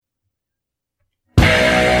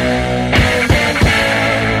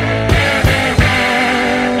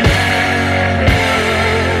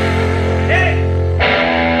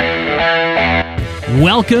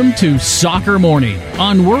Welcome to Soccer Morning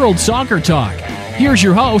on World Soccer Talk. Here's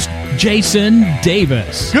your host, Jason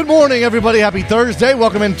Davis. Good morning, everybody. Happy Thursday.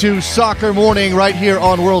 Welcome into Soccer Morning right here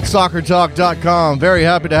on WorldSoccerTalk.com. Very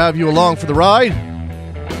happy to have you along for the ride.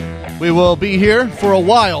 We will be here for a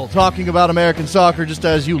while talking about American soccer just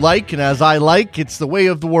as you like and as I like. It's the way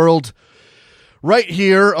of the world right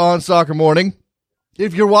here on Soccer Morning.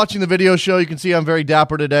 If you're watching the video show, you can see I'm very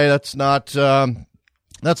dapper today. That's not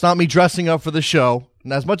me dressing up for the show.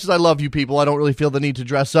 And as much as I love you people, I don't really feel the need to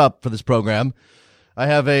dress up for this program. I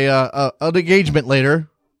have an engagement later.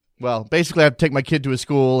 Well, basically I have to take my kid to a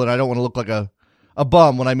school, and I don't want to look like a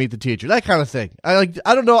bum when I meet the teacher. That kind of thing. I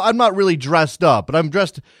don't know. I'm not really dressed up, but I'm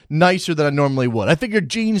dressed nicer than I normally would. I figured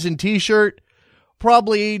jeans and t-shirt,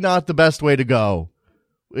 probably not the best way to go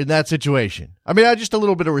in that situation. I mean, just a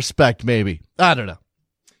little bit of respect, maybe. I don't know.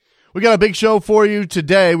 We got a big show for you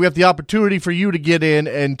today. We have the opportunity for you to get in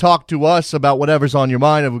and talk to us about whatever's on your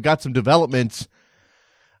mind. And we've got some developments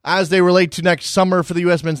as they relate to next summer for the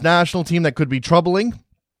U.S. men's national team that could be troubling.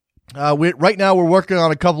 Right now, we're working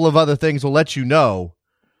on a couple of other things. We'll let you know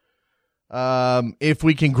if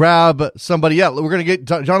we can grab somebody else. We're going to get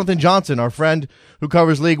Jonathan Johnson, our friend who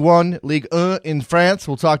covers Ligue 1, Ligue 1 in France.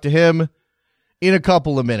 We'll talk to him in a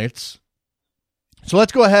couple of minutes. So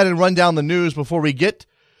let's go ahead and run down the news before we get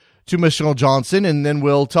to Michelle Johnson, and then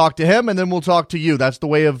we'll talk to him, and then we'll talk to you. That's the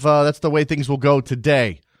way things will go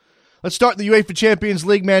today. Let's start in the UEFA Champions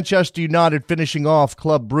League. Manchester United finishing off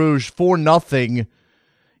Club Bruges 4-0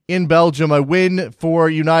 in Belgium. A win for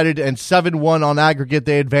United and 7-1 on aggregate.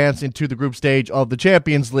 They advance into the group stage of the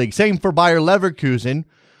Champions League. Same for Bayer Leverkusen,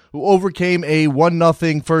 who overcame a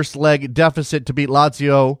 1-0 first leg deficit to beat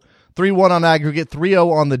Lazio. 3-1 on aggregate,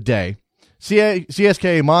 3-0 on the day.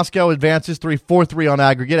 CSKA Moscow advances 4-3 on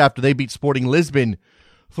aggregate after they beat Sporting Lisbon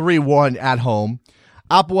 3-1 at home.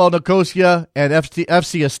 Apoel Nicosia and FC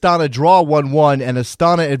Astana draw 1-1, and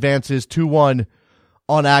Astana advances 2-1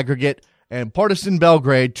 on aggregate. And Partizan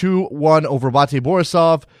Belgrade 2-1 over Bate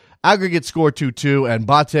Borisov. Aggregate score 2-2, and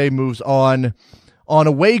Bate moves on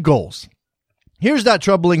away goals. Here's that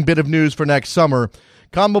troubling bit of news for next summer.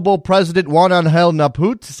 CONMEBOL President Juan Angel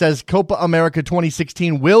Naput says Copa America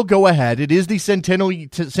 2016 will go ahead. It is the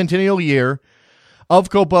centennial year of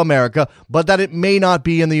Copa America, but that it may not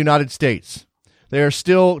be in the United States. They are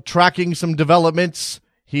still tracking some developments.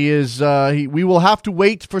 We will have to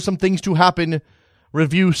wait for some things to happen,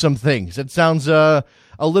 review some things. It sounds a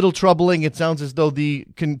little troubling. It sounds as though the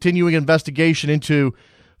continuing investigation into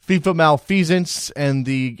FIFA malfeasance and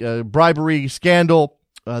the bribery scandal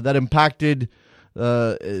that impacted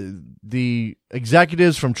the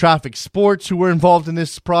executives from Traffic Sports who were involved in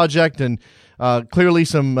this project, and clearly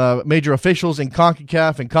some major officials in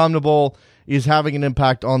CONCACAF and CONMEBOL is having an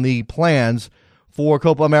impact on the plans for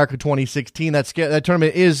Copa America 2016. That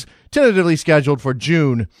tournament is tentatively scheduled for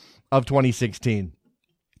June of 2016.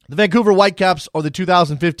 The Vancouver Whitecaps are the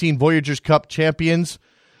 2015 Voyageurs Cup champions.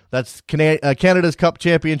 That's Canada's Cup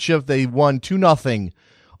championship. They won 2-0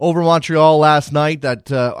 over Montreal last night.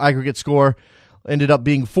 That aggregate score ended up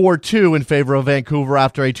being 4-2 in favor of Vancouver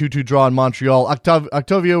after a 2-2 draw in Montreal.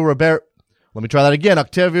 Octavio Rivero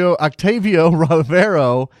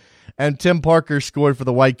and Tim Parker scored for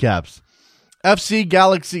the Whitecaps. FC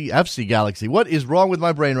Galaxy. What is wrong with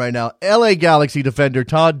my brain right now? LA Galaxy defender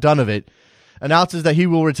Todd Dunovit announces that he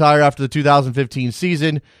will retire after the 2015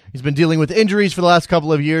 season. He's been dealing with injuries for the last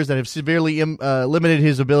couple of years that have severely limited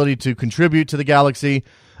his ability to contribute to the Galaxy.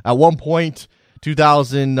 At one point,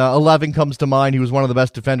 2011 comes to mind. He was one of the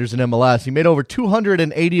best defenders in MLS. He made over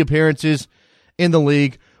 280 appearances in the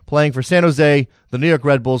league, playing for San Jose, the New York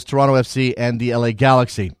Red Bulls, Toronto FC, and the LA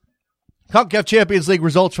Galaxy. CONCACAF Champions League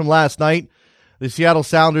results from last night. The Seattle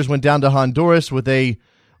Sounders went down to Honduras with a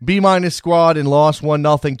B- squad and lost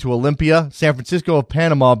 1-0 to Olympia. San Francisco of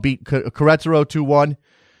Panama beat Querétaro 2-1.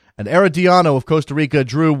 And Herediano of Costa Rica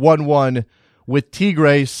drew 1-1 with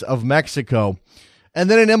Tigres of Mexico. And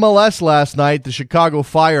then in MLS last night, the Chicago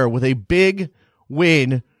Fire with a big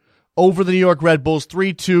win over the New York Red Bulls,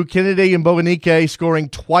 3-2. Kennedy and Boganique scoring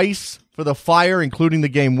twice for the Fire, including the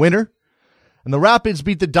game winner. And the Rapids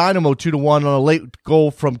beat the Dynamo 2-1 on a late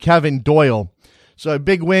goal from Kevin Doyle. So a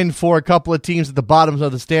big win for a couple of teams at the bottoms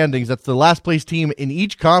of the standings. That's the last place team in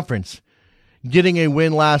each conference getting a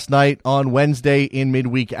win last night on Wednesday in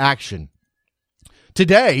midweek action.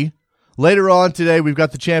 Later on today, we've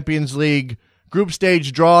got the Champions League group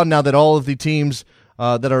stage draw. Now that all of the teams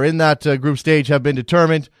that are in that group stage have been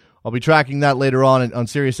determined, I'll be tracking that later on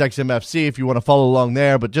SiriusXM FC if you want to follow along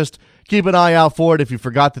there. But just keep an eye out for it if you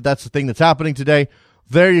forgot that that's the thing that's happening today.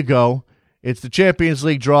 There you go. It's the Champions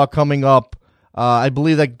League draw coming up I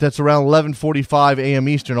believe that's around 11:45 a.m.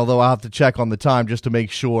 Eastern, although I'll have to check on the time just to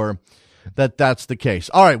make sure that that's the case.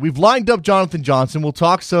 All right, we've lined up Jonathan Johnson. We'll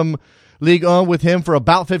talk some Ligue 1 with him for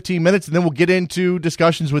about 15 minutes, and then we'll get into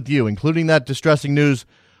discussions with you, including that distressing news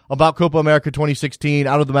about Copa America 2016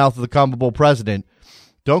 out of the mouth of the CONMEBOL president.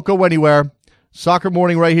 Don't go anywhere. Soccer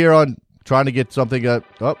Morning right here on, trying to get something,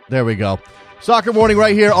 there we go. Soccer Morning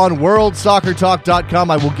right here on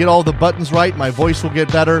worldsoccertalk.com. I will get all the buttons right. My voice will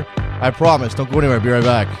get better. I promise. Don't go anywhere. Be right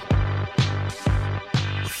back.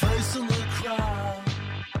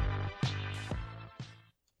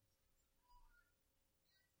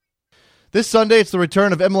 This Sunday, it's the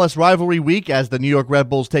return of MLS Rivalry Week as the New York Red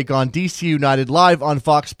Bulls take on DC United live on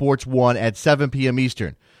Fox Sports 1 at 7 p.m.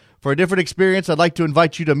 Eastern. For a different experience, I'd like to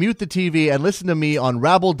invite you to mute the TV and listen to me on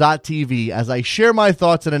Rabble.tv as I share my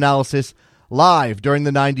thoughts and analysis live during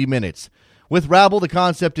the 90 minutes. With Rabble, the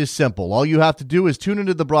concept is simple. All you have to do is tune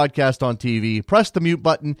into the broadcast on TV, press the mute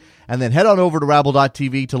button, and then head on over to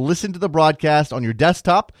Rabble.tv to listen to the broadcast on your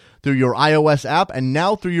desktop, through your iOS app, and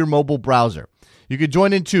now through your mobile browser. You can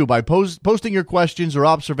join in, too, by posting your questions or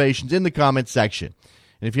observations in the comments section.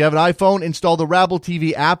 And if you have an iPhone, install the Rabble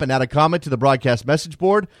TV app and add a comment to the broadcast message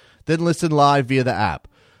board, then listen live via the app.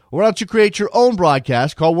 Or why don't you create your own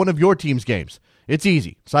broadcast, call one of your team's games. It's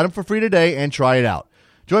easy. Sign up for free today and try it out.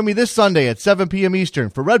 Join me this Sunday at 7 p.m. Eastern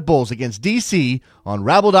for Red Bulls against DC on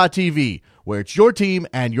Rabble.tv, where it's your team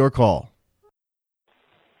and your call.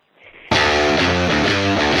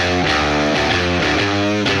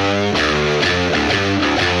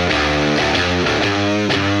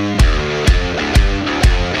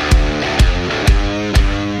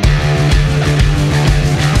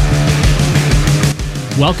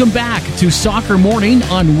 Welcome back to Soccer Morning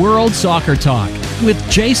on World Soccer Talk with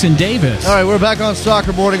Jason Davis. All right, we're back on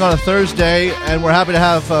Soccer Morning on a Thursday, and we're happy to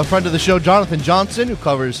have a friend of the show, Jonathan Johnson, who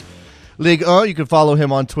covers Ligue 1. You can follow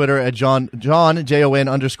him on Twitter at John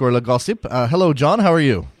 _Le Gossip. Hello, John. How are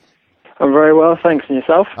you? I'm very well, thanks. And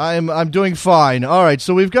yourself? I'm doing fine. All right,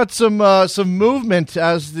 so we've got some movement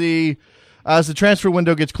as the transfer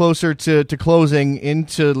window gets closer to closing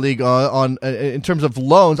into Ligue on in terms of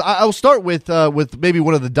loans. I'll start with maybe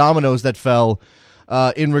one of the dominoes that fell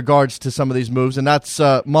in regards to some of these moves, and that's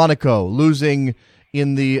Monaco losing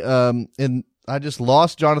in the I just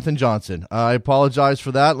lost Jonathan Johnson. I apologize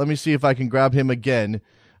for that. Let me see if I can grab him again.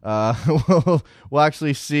 We'll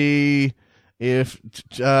actually see if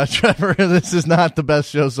Trevor. This is not the best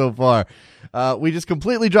show so far. We just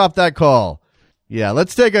completely dropped that call. Yeah,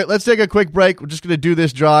 let's take a quick break. We're just going to do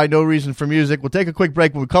this dry. No reason for music. We'll take a quick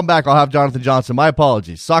break. When we come back, I'll have Jonathan Johnson. My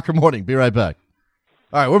apologies. Soccer Morning. Be right back.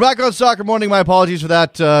 All right, we're back on Soccer Morning. My apologies for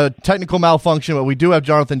that technical malfunction, but we do have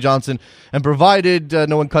Jonathan Johnson. And provided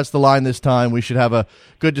no one cuts the line this time, we should have a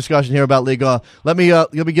good discussion here about Ligue 1. Let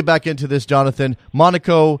me get back into this, Jonathan.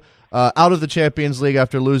 Monaco out of the Champions League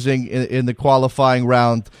after losing in the qualifying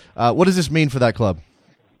round. What does this mean for that club?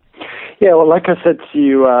 Yeah, well, like I said to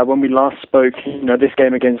you when we last spoke, this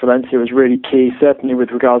game against Valencia was really key, certainly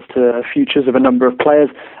with regards to futures of a number of players.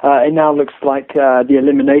 It now looks like the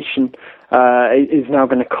elimination is now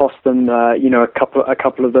going to cost them, a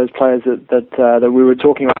couple of those players that we were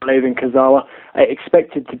talking about, Layvin Kurzawa,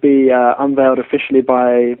 expected to be unveiled officially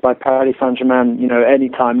by Paris Saint-Germain, any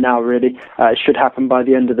time now, really. It should happen by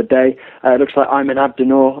the end of the day. It looks like Ayman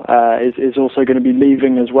Abdennour is also going to be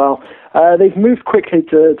leaving as well. They've moved quickly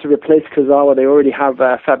to replace Kurzawa. They already have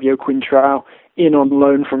Fabio Quintrao in on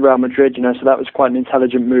loan from Real Madrid, so that was quite an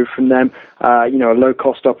intelligent move from them. A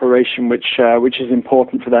low-cost operation, which is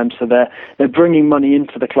important for them. So they're bringing money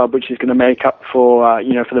into the club, which is going to make up for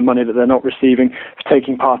for the money that they're not receiving for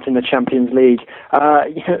taking part in the Champions League.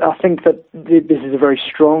 I think that this is a very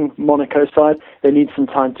strong Monaco side. They need some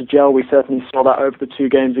time to gel. We certainly saw that over the two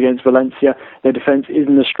games against Valencia. Their defence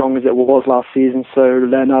isn't as strong as it was last season, so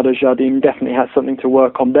Leonardo Jardim definitely has something to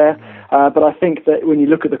work on there. But I think that when you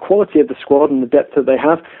look at the quality of the squad and the depth that they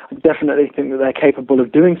have, I definitely think that they're capable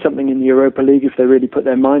of doing something in the Europa League if they really put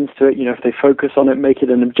their minds to it. If they focus on it, make it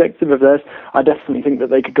an objective of theirs, I definitely think that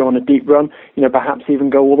they could go on a deep run, perhaps even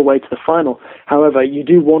go all the way to the final. However, you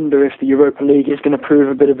do wonder if the Europa League is going to prove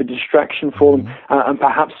a bit of a distraction for them and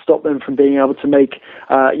perhaps stop them from being able to make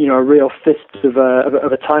a real fist of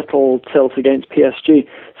a title tilt against PSG.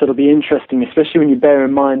 So it'll be interesting, especially when you bear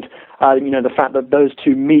in mind the fact that those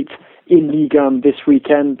two meet in Ligue 1 this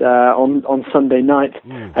weekend on Sunday night.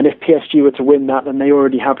 And if PSG were to win that, then they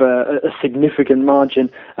already have a significant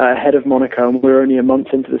margin ahead of Monaco, and we're only a month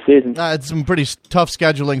into the season. It's some pretty tough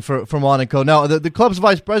scheduling for Monaco. Now, the club's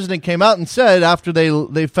vice president came out and said after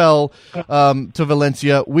they fell to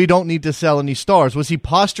Valencia, we don't need to sell any stars. Was he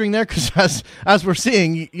posturing there? Because as we're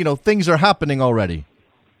seeing, things are happening already.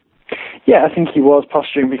 Yeah, I think he was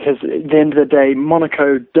posturing because at the end of the day,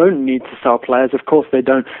 Monaco don't need to sell players. Of course they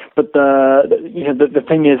don't. But the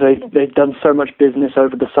thing is, they've done so much business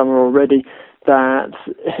over the summer already that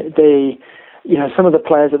they, some of the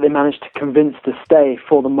players that they managed to convince to stay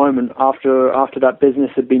for the moment after that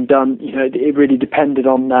business had been done, it really depended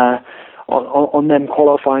on them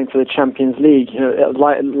qualifying for the Champions League.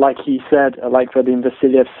 Like he said, like Vadim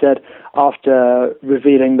Vasiliev said, after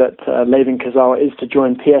revealing that Layvin Kurzawa is to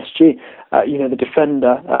join PSG, the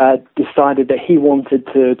defender decided that he wanted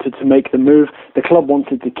to make the move. The club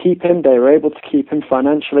wanted to keep him. They were able to keep him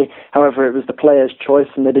financially. However, it was the player's choice,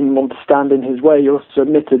 and they didn't want to stand in his way. He also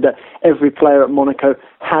admitted that every player at Monaco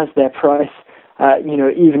has their price.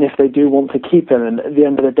 Even if they do want to keep him. And at the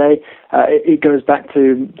end of the day, it goes back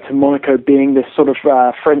to Monaco being this sort of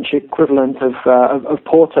French equivalent of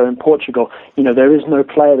Porto in Portugal. There is no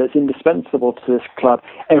player that's indispensable to this club.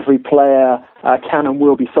 Every player can and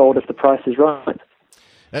will be sold if the price is right.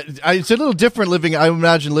 It's a little different I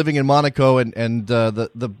imagine living in Monaco and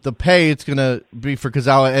the pay it's going to be for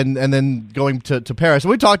Kurzawa and then going to Paris.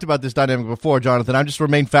 And we talked about this dynamic before, Jonathan. I just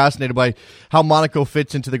remain fascinated by how Monaco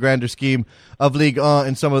fits into the grander scheme of Ligue 1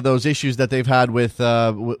 and some of those issues that they've had with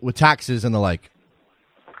taxes and the like.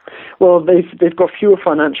 Well, they've got fewer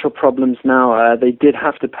financial problems now. They did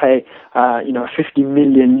have to pay a 50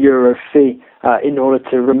 million euro fee in order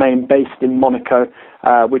to remain based in Monaco,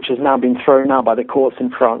 which has now been thrown out by the courts in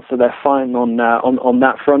France, so they're fine on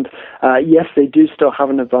that front. Yes, they do still have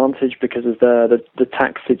an advantage because of the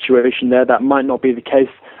tax situation there. That might not be the case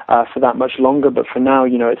for that much longer, but for now,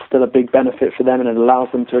 it's still a big benefit for them, and it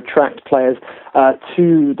allows them to attract players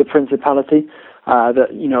to the Principality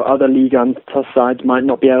that other Ligue 1 sides might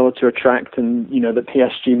not be able to attract, and that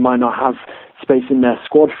PSG might not have space in their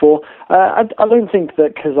squad for. I don't think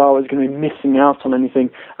that Kurzawa is going to be missing out on anything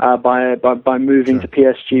by moving to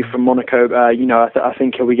PSG from Monaco. I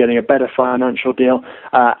think he'll be getting a better financial deal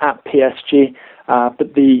at PSG.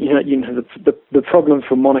 But the problem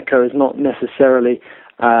for Monaco is not necessarily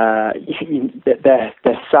their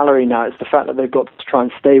salary now. It's the fact that they've got to try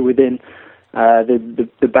and stay within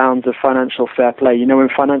the bounds of financial fair play. When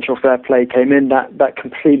financial fair play came in, that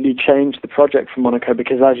completely changed the project for Monaco,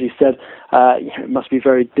 because as you said, it must be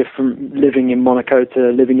very different living in Monaco to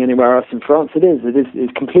living anywhere else in France.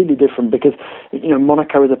 It's completely different because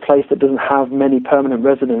Monaco is a place that doesn't have many permanent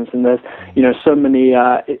residents, and there's so many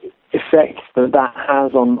effects that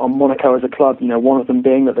has on Monaco as a club. One of them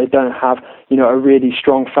being that they don't have a really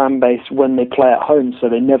strong fan base when they play at home, so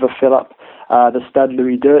they never fill up the Stade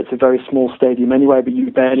Louis II. It's a very small stadium anyway, but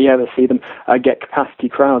you barely ever see them get capacity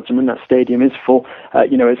crowds. And when that stadium is full,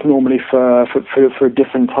 it's normally for a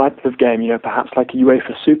different type of game, perhaps like a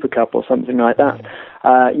UEFA Super Cup or something like that.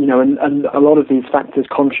 And a lot of these factors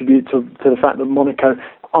contribute to the fact that Monaco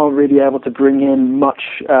aren't really able to bring in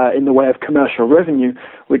much in the way of commercial revenue,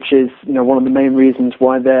 which is one of the main reasons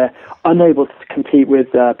why they're unable to compete with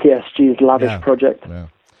PSG's lavish project. Yeah.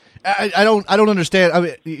 I don't understand. I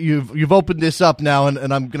mean, you've opened this up now,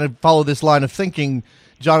 and I'm going to follow this line of thinking,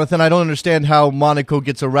 Jonathan. I don't understand how Monaco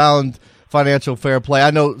gets around financial fair play.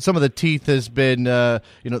 I know some of the teeth has been,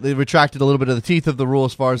 they retracted a little bit of the teeth of the rule,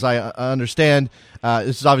 as far as I understand.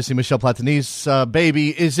 This is obviously Michel Platini's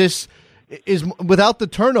baby. Is without the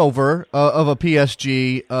turnover of a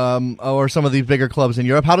PSG or some of these bigger clubs in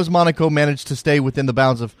Europe, how does Monaco manage to stay within the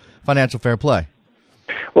bounds of financial fair play?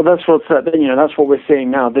 Well, that's what we're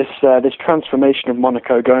seeing now. This transformation of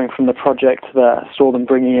Monaco, going from the project that saw them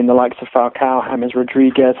bringing in the likes of Falcao, James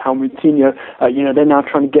Rodriguez, Moutinho. They're now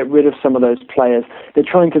trying to get rid of some of those players. They're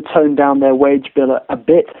trying to tone down their wage bill a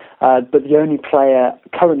bit. But the only player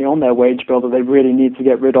currently on their wage bill that they really need to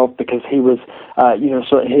get rid of, because he was,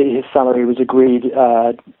 his salary was agreed,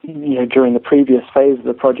 during the previous phase of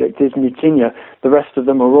the project, is Moutinho. The rest of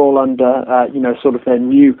them are all under, sort of their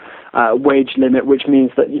new wage limit, which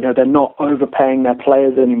means that they're not overpaying their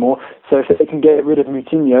players anymore. So if they can get rid of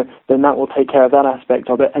Moutinho, then that will take care of that aspect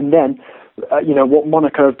of it. And then what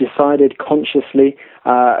Monaco have decided consciously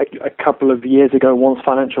a couple of years ago, once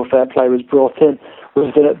financial fair play was brought in,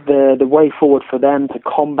 was that the way forward for them to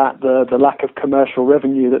combat the lack of commercial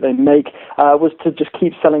revenue that they make was to just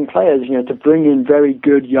keep selling players, to bring in very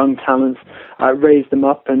good young talents, raise them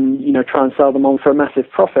up and, try and sell them on for a massive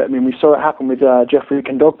profit. I mean, we saw it happen with Jeffrey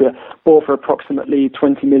Kondogbia, bought for approximately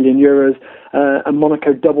 20 million euros, and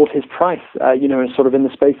Monaco doubled his price, sort of in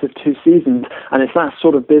the space of 2 seasons. And it's that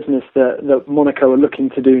sort of business that Monaco are looking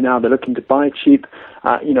to do now. They're looking to buy cheap,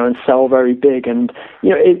 and sell very big. And,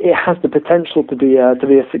 it has the potential to be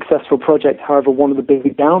a successful project. However, one of the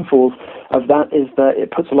big downfalls of that is that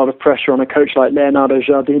it puts a lot of pressure on a coach like Leonardo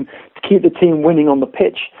Jardim to keep the team winning on the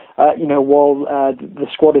pitch, while the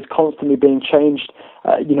squad is constantly being changed.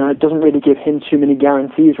 It doesn't really give him too many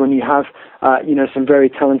guarantees when you have, some very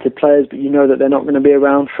talented players, but you know that they're not going to be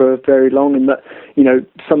around for very long, and that,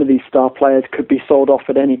 some of these star players could be sold off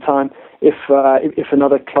at any time if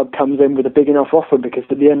another club comes in with a big enough offer, because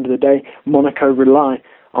at the end of the day, Monaco rely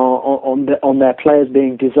on their players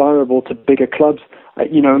being desirable to bigger clubs,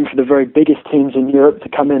 and for the very biggest teams in Europe to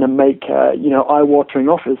come in and make, eye-watering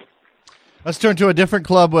offers. Let's turn to a different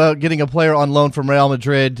club getting a player on loan from Real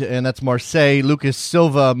Madrid, and that's Marseille. Lucas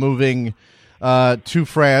Silva moving to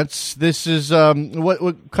France. This is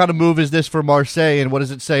what kind of move is this for Marseille, and what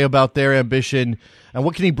does it say about their ambition, and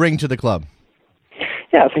what can he bring to the club?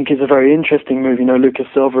 Yeah, I think it's a very interesting move. Lucas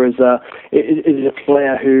Silva is a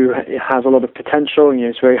player who has a lot of potential.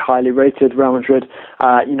 He's very highly rated. Real Madrid,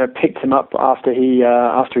 picked him up after he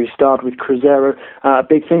started with Cruzeiro.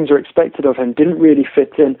 Big things are expected of him. Didn't really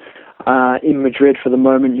fit in Madrid for the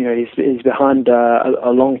moment. He's behind a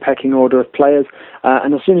long pecking order of players.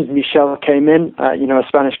 And as soon as Michel came in, a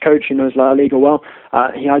Spanish coach who knows La Liga well,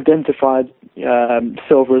 he identified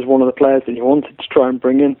Silva as one of the players that he wanted to try and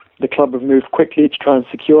bring in. The club have moved quickly to try and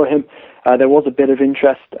secure him. There was a bit of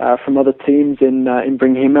interest from other teams in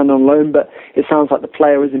bringing him in on loan, but it sounds like the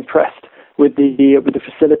player was impressed with the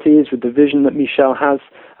facilities, with the vision that Michel has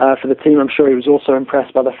for the team. I'm sure he was also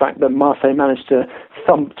impressed by the fact that Marseille managed to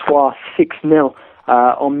thump Troyes 6-0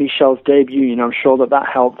 on Michel's debut. I'm sure that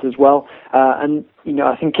helped as well. And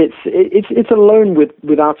I think it's a loan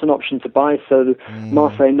without an option to buy. So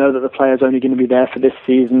Marseille know that the player's only going to be there for this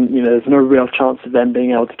season. There's no real chance of them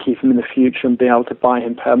being able to keep him in the future and being able to buy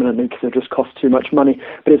him permanently, because it just costs too much money.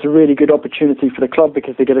 But it's a really good opportunity for the club,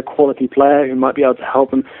 because they get a quality player who might be able to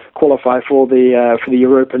help them qualify for the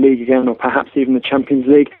Europa League again, or perhaps even the Champions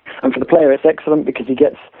League. And for the player, it's excellent because he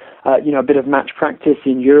gets a bit of match practice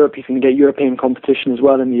in Europe. He's going to get European competition as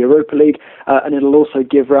well in the Europa League, and it'll also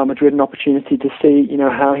give Real Madrid an opportunity to see,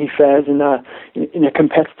 how he fares in a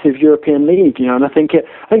competitive European league. And I think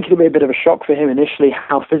it'll be a bit of a shock for him initially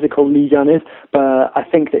how physical Ligue 1 is, but I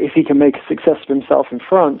think that if he can make a success of himself in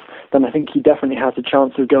France, then I think he definitely has a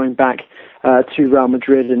chance of going back to Real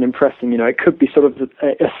Madrid and impressing. It could be sort of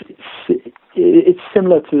it's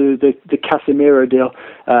similar to the Casemiro deal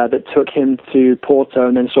that took him to Porto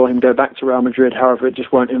and then saw him go back to Real Madrid. However, it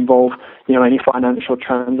just won't involve any financial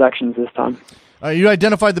transactions this time. You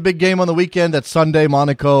identified the big game on the weekend. That's Sunday,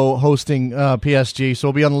 Monaco hosting PSG. So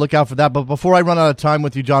we'll be on the lookout for that. But before I run out of time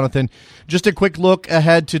with you, Jonathan, just a quick look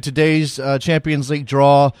ahead to today's Champions League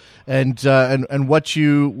draw and what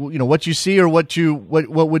you see, or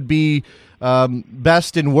what would be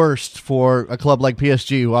best and worst for a club like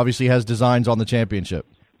PSG, who obviously has designs on the championship.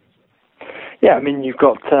 Yeah, I mean, you've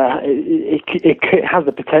got it has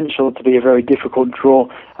the potential to be a very difficult draw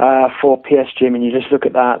for PSG. I mean, you just look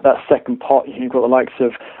at that second pot. You've got the likes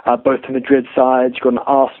of both the Madrid sides. You've got an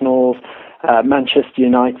Arsenal, Manchester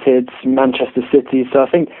United, Manchester City. So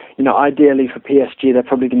I think ideally for PSG, they're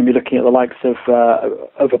probably going to be looking at the likes of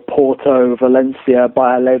a Porto, Valencia,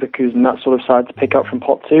 Bayer Leverkusen, that sort of side to pick up from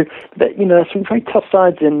pot 2. But there's some very tough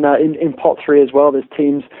sides in pot 3 as well. There's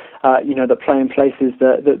teams that play in places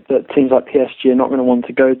that teams like PSG are not going to want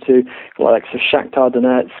to go to, like Shakhtar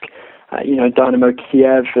Donetsk, Dynamo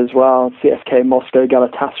Kiev as well, CSKA Moscow,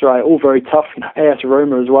 Galatasaray, all very tough. AS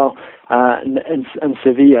Roma as well, and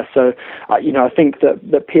Sevilla. So, I think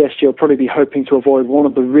that PSG will probably be hoping to avoid one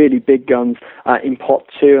of the really big guns in pot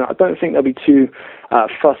 2. I don't think they'll be too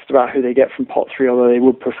fussed about who they get from pot 3, although they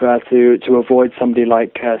would prefer to avoid somebody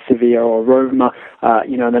like Sevilla or Roma.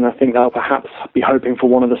 And then I think they'll perhaps be hoping for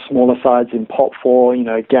one of the smaller sides in pot 4.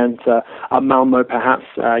 Against Malmo, perhaps.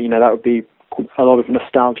 That would be a lot of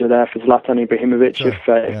nostalgia there for Zlatan Ibrahimovic if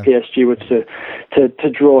PSG were to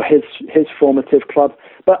draw his formative club.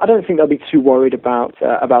 But I don't think they'll be too worried about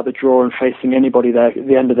the draw and facing anybody there. At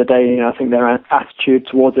the end of the day, I think their attitude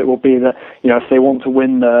towards it will be that, if they want to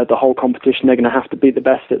win the whole competition, they're going to have to beat the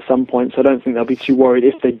best at some point. So I don't think they'll be too worried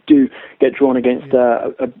if they do get drawn against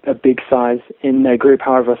a big size in their group.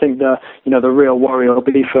 However, I think the real worry will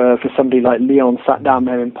be for somebody like Lyon sat down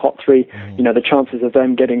there in pot 3. The chances of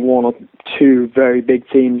them getting one or two very big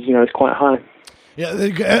teams, is quite high.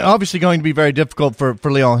 Yeah, obviously going to be very difficult for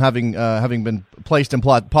Lyon having been placed in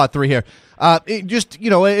pot 3 here.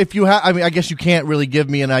 If you have, I guess you can't really give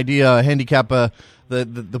me an idea, handicap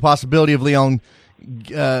the possibility of Lyon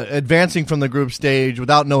advancing from the group stage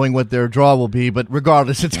without knowing what their draw will be. But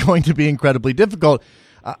regardless, it's going to be incredibly difficult.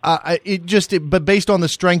 But based on the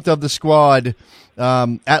strength of the squad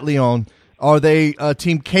at Lyon, are they a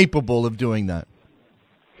team capable of doing that?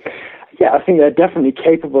 Yeah, I think they're definitely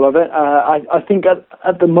capable of it. I think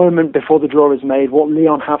at the moment, before the draw is made, what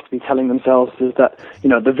Lyon have to be telling themselves is that,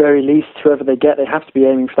 at the very least, whoever they get, they have to be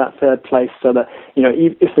aiming for that third place so that,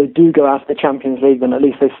 if they do go out of the Champions League, then at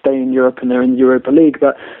least they stay in Europe and they're in the Europa League.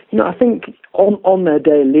 But, I think on their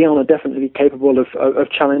day, Lyon are definitely capable of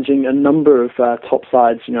challenging a number of top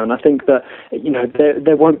sides, and I think that,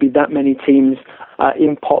 there won't be that many teams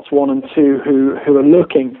in pots 1 and 2 who are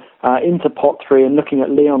looking into pot 3 and looking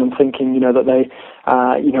at Lyon and thinking, that they,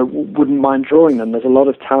 wouldn't mind drawing them. There's a lot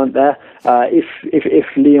of talent there. If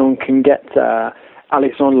Lyon can get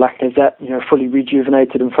Alexandre Lacazette, fully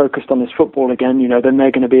rejuvenated and focused on his football again, then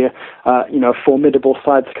they're going to be a formidable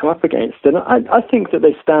side to come up against. And I think that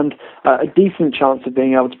they stand a decent chance of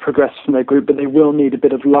being able to progress from their group, but they will need a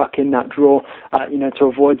bit of luck in that draw, to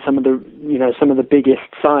avoid some of the biggest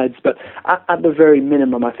sides. But at the very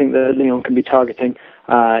minimum, I think that Lyon can be targeting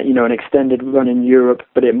an extended run in Europe,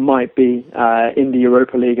 but it might be in the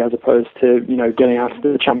Europa League as opposed to, getting out of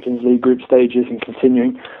the Champions League group stages and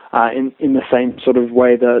continuing in the same sort of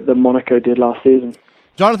way that Monaco did last season.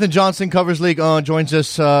 Jonathan Johnson covers Ligue 1, joins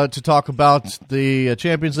us to talk about the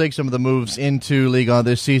Champions League, some of the moves into Ligue 1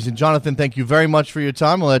 this season. Jonathan, thank you very much for your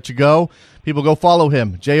time. I'll let you go. People go follow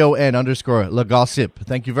him, JON_Le Gossip.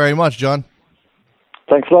 Thank you very much, John.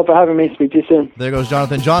 Thanks a lot for having me. Speak to you soon. There goes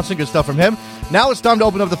Jonathan Johnson. Good stuff from him. Now it's time to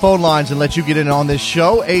open up the phone lines and let you get in on this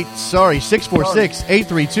show.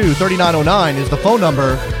 646-832-3909 is the phone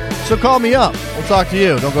number. So call me up. We'll talk to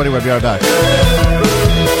you. Don't go anywhere. Be right back.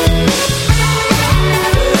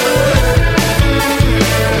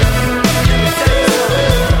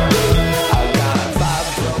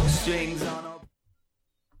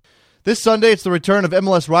 This Sunday, it's the return of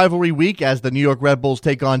MLS Rivalry Week as the New York Red Bulls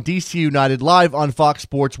take on DC United live on Fox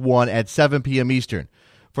Sports 1 at 7 p.m. Eastern.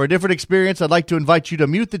 For a different experience, I'd like to invite you to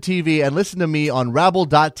mute the TV and listen to me on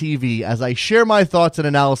Rabble.tv as I share my thoughts and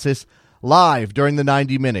analysis live during the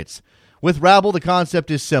 90 minutes. With Rabble, the concept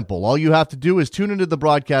is simple. All you have to do is tune into the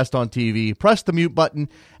broadcast on TV, press the mute button,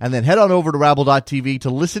 and then head on over to Rabble.tv to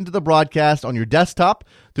listen to the broadcast on your desktop,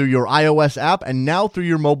 through your iOS app, and now through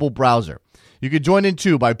your mobile browser. You can join in,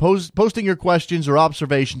 too, by posting your questions or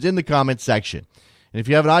observations in the comments section. And if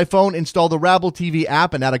you have an iPhone, install the Rabble TV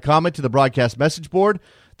app and add a comment to the broadcast message board,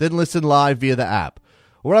 then listen live via the app.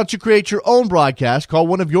 Or why don't you create your own broadcast, call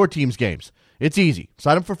one of your team's games. It's easy.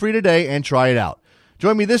 Sign up for free today and try it out.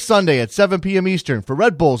 Join me this Sunday at 7 p.m. Eastern for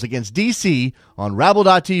Red Bulls against DC on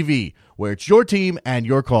Rabble.tv, where it's your team and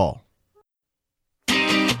your call.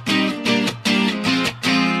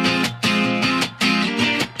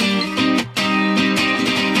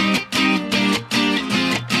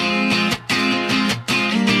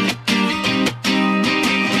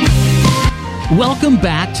 Welcome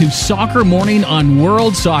back to Soccer Morning on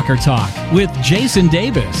World Soccer Talk with Jason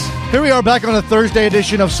Davis. Here we are back on a Thursday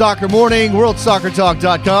edition of Soccer Morning,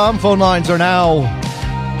 worldsoccertalk.com. Phone lines are now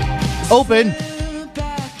open.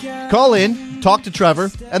 Call in, talk to Trevor,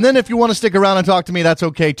 and then if you want to stick around and talk to me, that's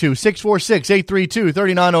okay too.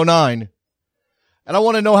 646-832-3909. And I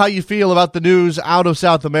want to know how you feel about the news out of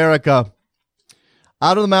South America,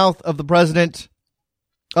 out of the mouth of the president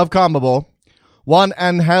of CONMEBOL, Juan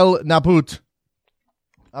Angel Naput.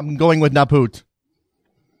 I'm going with Naput.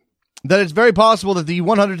 That it's very possible that the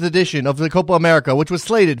 100th edition of the Copa America, which was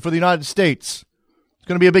slated for the United States, it's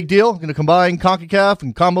going to be a big deal. Going to combine CONCACAF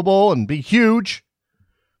and CONMEBOL and be huge,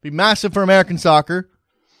 be massive for American soccer.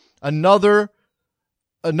 Another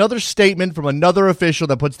statement from another official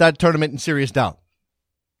that puts that tournament in serious doubt.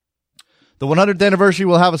 The 100th anniversary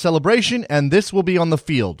will have a celebration, and this will be on the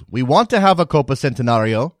field. We want to have a Copa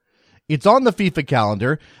Centenario. It's on the FIFA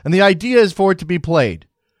calendar, and the idea is for it to be played.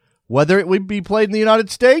 Whether it would be played in the United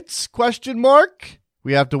States? ?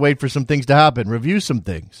 We have to wait for some things to happen, review some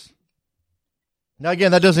things. Now,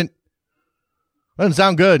 again, that doesn't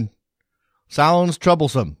sound good. Sounds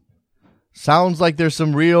troublesome. Sounds like there's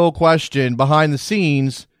some real question behind the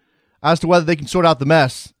scenes as to whether they can sort out the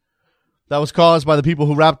mess that was caused by the people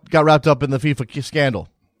who got wrapped up in the FIFA scandal.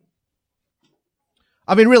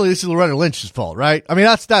 I mean, really, this is Loretta Lynch's fault, right? I mean,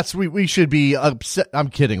 we should be upset. I'm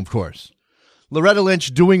kidding, of course. Loretta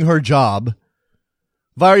Lynch doing her job.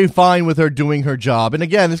 Very fine with her doing her job. And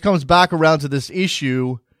again, this comes back around to this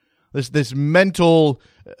issue, this mental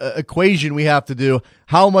equation we have to do.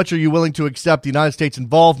 How much are you willing to accept the United States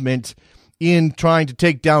involvement in trying to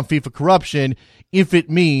take down FIFA corruption if it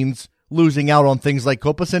means losing out on things like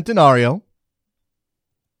Copa Centenario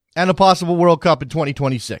and a possible World Cup in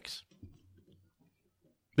 2026?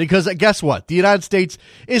 Because guess what? The United States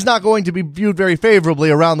is not going to be viewed very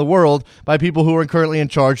favorably around the world by people who are currently in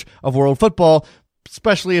charge of world football,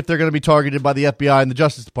 especially if they're going to be targeted by the FBI and the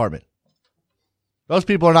Justice Department. Those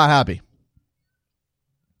people are not happy.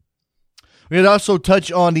 We could also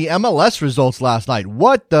touch on the MLS results last night.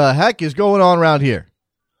 What the heck is going on around here?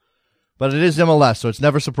 But it is MLS, so it's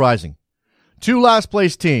never surprising. 2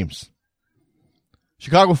 last-place teams.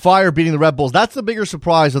 Chicago Fire beating the Red Bulls. That's the bigger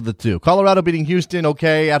surprise of the two. Colorado beating Houston,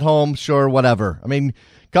 okay, at home, sure, whatever. I mean,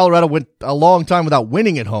 Colorado went a long time without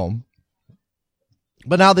winning at home.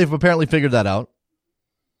 But now they've apparently figured that out.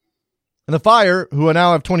 And the Fire, who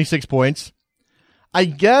now have 26 points, I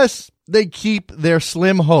guess they keep their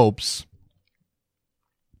slim hopes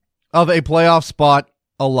of a playoff spot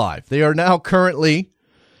alive. They are now currently,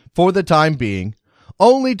 for the time being,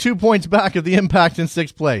 only 2 points back of the Impact in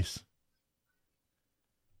 6th place.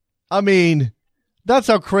 I mean, that's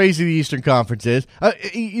how crazy the Eastern Conference is. I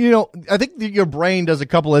think that your brain does a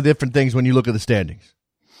couple of different things when you look at the standings.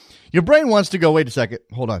 Your brain wants to go, wait a second,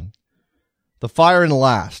 hold on. The Fire in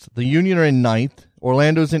last. The Union are in 9th.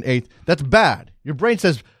 Orlando's in 8th. That's bad. Your brain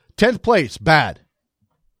says 10th place, bad.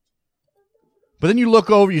 But then you look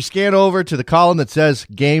over, you scan over to the column that says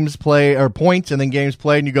games play or points and then games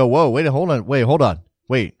played, and you go, whoa, hold on.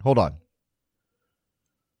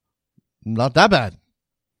 Not that bad.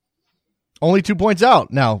 Only 2 points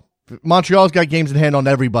out. Now, Montreal's got games in hand on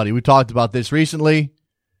everybody. We talked about this recently.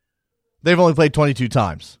 They've only played 22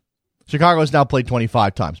 times. Chicago has now played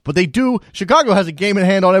 25 times. But Chicago has a game in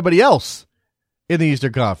hand on everybody else in the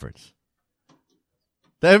Eastern Conference.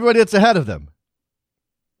 Everybody that's ahead of them.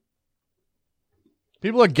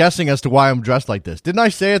 People are guessing as to why I'm dressed like this. Didn't I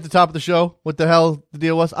say at the top of the show what the hell the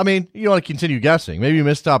deal was? I mean, you want to continue guessing. Maybe you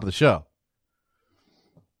missed the top of the show.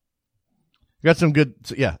 Got some good,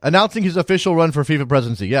 announcing his official run for FIFA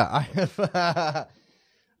presidency. Yeah,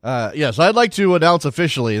 yes, I'd like to announce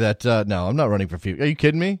officially that, no, I'm not running for FIFA. Are you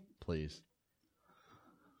kidding me? Please.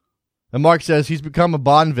 And Mark says he's become a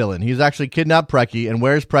Bond villain. He's actually kidnapped Preki and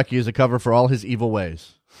wears Preki as a cover for all his evil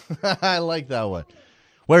ways. I like that one.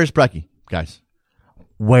 Where is Preki, guys?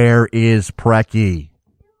 Where is Preki?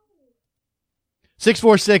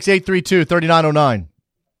 646-832-3909.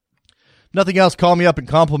 Nothing else, call me up and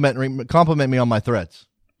compliment me on my threads.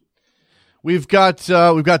 We've got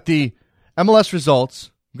the MLS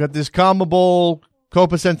results. We've got this CONMEBOL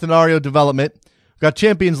Copa Centenario development. We've got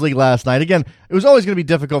Champions League last night. Again, it was always going to be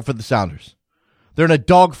difficult for the Sounders. They're in a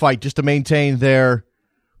dogfight just to maintain their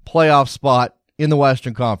playoff spot in the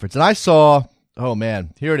Western Conference. And I saw, oh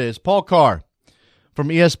man, here it is, Paul Carr from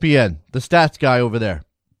ESPN, the stats guy over there.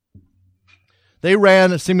 They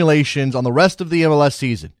ran simulations on the rest of the MLS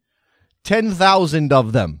season. 10,000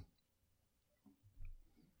 of them.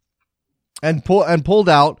 And pulled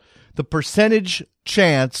out the percentage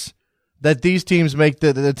chance that these teams make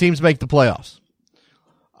the teams make the playoffs.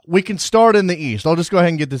 We can start in the East. I'll just go ahead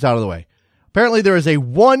and get this out of the way. Apparently there is a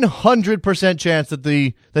 100% chance that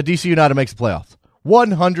DC United makes the playoffs.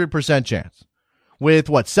 100% chance.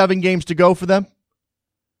 With 7 games to go for them?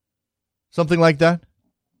 Something like that.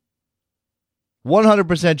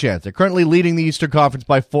 100% chance. They're currently leading the Eastern Conference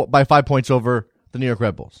by 5 points over the New York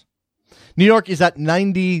Red Bulls. New York is at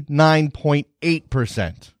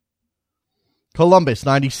 99.8%. Columbus,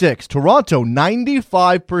 96%. Toronto,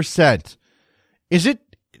 95%. Is it?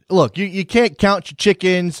 Look, you can't count your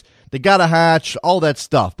chickens. They got to hatch, all that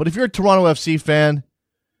stuff. But if you're a Toronto FC fan,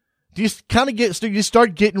 do you kind of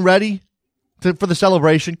start getting ready for the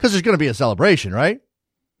celebration? Because there's going to be a celebration, right?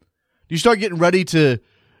 Do you start getting ready to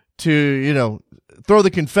throw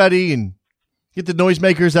the confetti and get the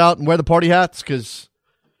noisemakers out and wear the party hats? Because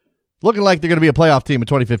looking like they're going to be a playoff team in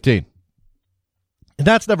 2015. And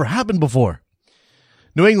that's never happened before.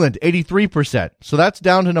 New England, 83%. So that's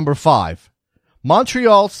down to number 5.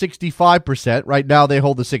 Montreal, 65%. Right now they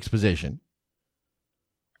hold the 6th position.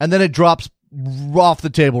 And then it drops off the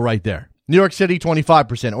table right there. New York City,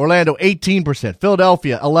 25%. Orlando, 18%.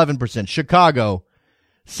 Philadelphia, 11%. Chicago,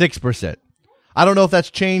 6%. I don't know if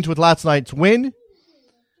that's changed with last night's win,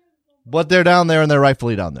 but they're down there, and they're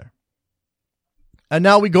rightfully down there. And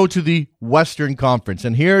now we go to the Western Conference,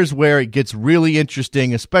 and here's where it gets really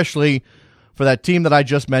interesting, especially for that team that I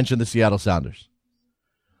just mentioned, the Seattle Sounders.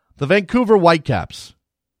 The Vancouver Whitecaps,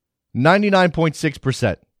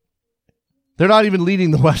 99.6%. They're not even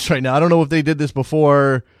leading the West right now. I don't know if they did this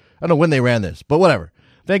before. I don't know when they ran this, but whatever.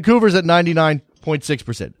 Vancouver's at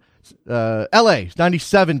 99.6%. LA,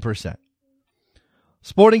 97%.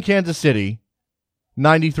 Sporting Kansas City,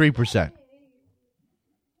 93%.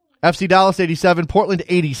 FC Dallas, 87. Portland,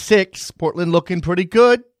 86. Portland looking pretty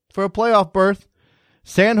good for a playoff berth.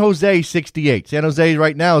 San Jose, 68. San Jose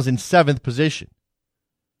right now is in 7th position.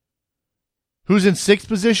 Who's in 6th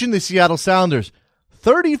position? The Seattle Sounders.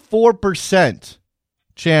 34%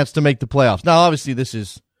 chance to make the playoffs. Now, obviously,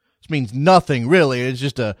 this means nothing, really. It's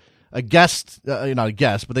just a guess, not a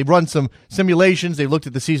guess, but they've run some simulations. They've looked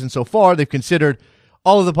at the season so far. They've considered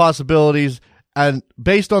all of the possibilities, and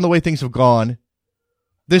based on the way things have gone,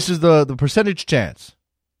 this is the percentage chance.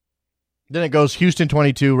 Then it goes Houston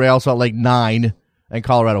 22, Real Salt Lake 9, and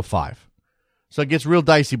Colorado 5. So it gets real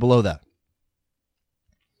dicey below that.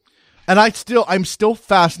 And I'm still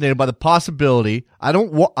fascinated by the possibility.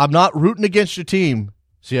 I'm not rooting against your team,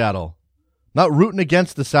 Seattle. Not rooting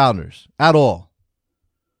against the Sounders at all.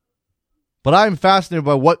 But I'm fascinated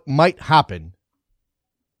by what might happen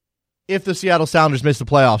if the Seattle Sounders miss the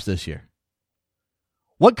playoffs this year.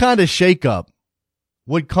 What kind of shakeup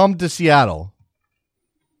would come to Seattle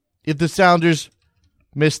if the Sounders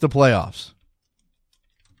miss the playoffs?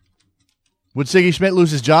 Would Siggy Schmidt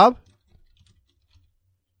lose his job?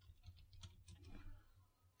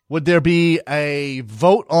 Would there be a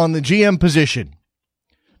vote on the GM position?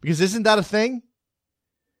 Because isn't that a thing?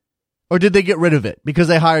 Or did they get rid of it because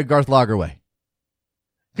they hired Garth Lagerwey?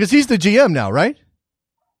 Because he's the GM now, right?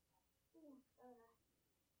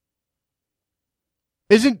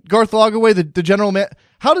 Isn't Garth Lagerwey the general man?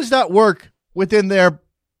 How does that work within their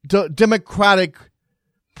democratic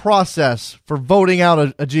process for voting out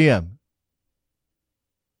a GM?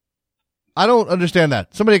 I don't understand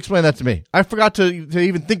that. Somebody explain that to me. I forgot to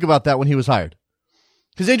even think about that when he was hired.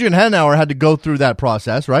 Because Adrian Hanauer had to go through that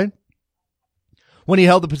process, right? When he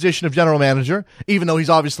held the position of general manager, even though he's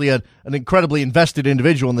obviously an incredibly invested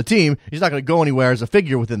individual in the team, he's not going to go anywhere as a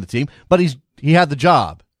figure within the team, but he had the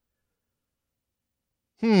job.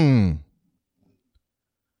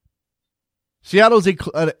 Seattle's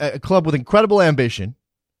a club with incredible ambition.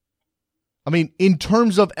 I mean, in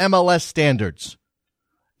terms of MLS standards,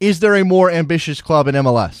 is there a more ambitious club in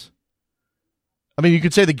MLS? I mean, you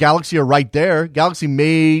could say the Galaxy are right there. Galaxy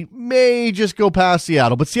may just go past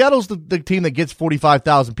Seattle, but Seattle's the team that gets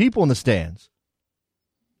 45,000 people in the stands.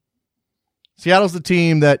 Seattle's the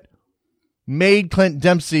team that made Clint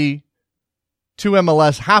Dempsey to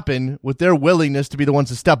MLS happen with their willingness to be the ones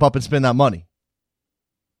to step up and spend that money.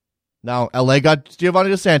 Now, LA got Giovanni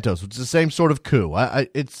Dos Santos, which is the same sort of coup.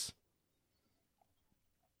 It's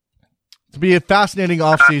to be a fascinating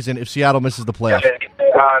offseason if Seattle misses the playoffs.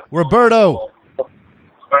 Roberto.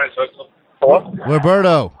 Hello?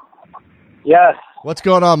 Roberto. Yes. What's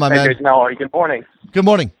going on, my man? Jason, how are you? Good morning. Good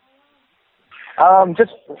morning.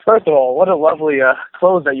 Just first of all, what a lovely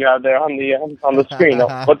clothes that you have there on the screen.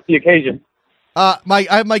 What's the occasion? I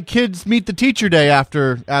have my kids meet the teacher day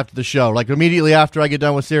after the show, like immediately after I get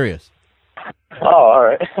done with Sirius. Oh, all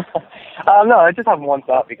right. No, I just have one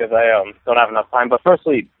thought because I don't have enough time. But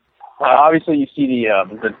firstly, obviously you see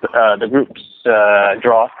the groups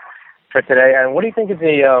draw for today, and what do you think is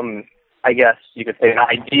I guess you could say an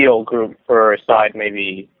ideal group for a side,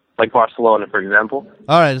 maybe like Barcelona, for example?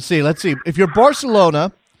 All right, let's see. If you're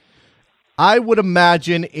Barcelona, I would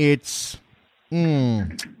imagine it's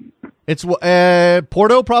Porto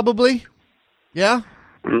probably. Yeah,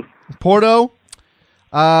 Porto.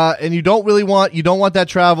 And you don't want that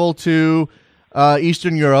travel to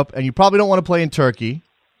Eastern Europe, and you probably don't want to play in Turkey.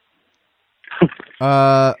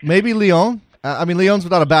 Maybe Lyon. I mean, Lyon's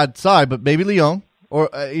not a bad side, but maybe Lyon. Or,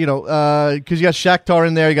 because you got Shakhtar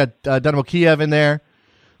in there, you got Dynamo Kiev in there.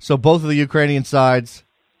 So both of the Ukrainian sides.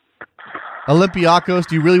 Olympiacos,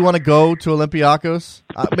 do you really want to go to Olympiacos?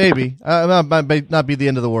 Maybe. Might not be the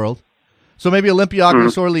end of the world. So maybe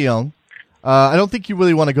Olympiacos or Lyon. I don't think you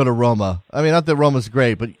really want to go to Roma. I mean, not that Roma's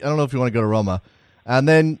great, but I don't know if you want to go to Roma. And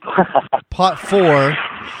then pot 4.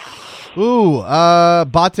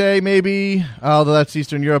 Bate maybe, although that's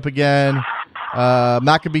Eastern Europe again.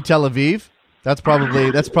 Maccabi Tel Aviv. That's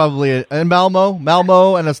probably it. And Malmo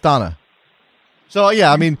and Astana. So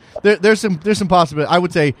yeah, I mean, there's some possibility. I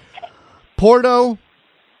would say Porto,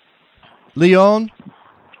 Lyon,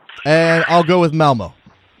 and I'll go with Malmo.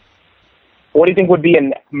 what do you think would be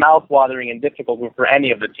a mouth-watering and difficult group for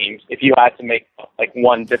any of the teams if you had to make like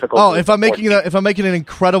one difficult? Oh, if I'm making an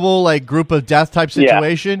incredible like group of death type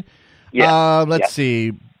situation, let's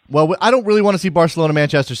see. Well, I don't really want to see Barcelona,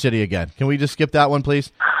 Manchester City again. Can we just skip that one,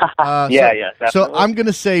 please? Definitely. So I'm going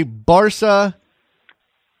to say Barca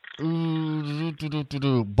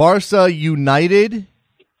United.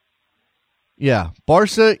 Yeah,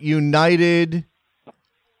 Barca United.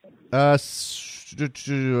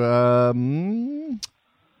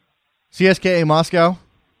 CSKA Moscow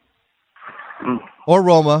or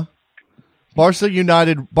Roma. Barca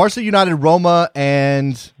United, Roma,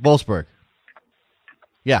 and Wolfsburg.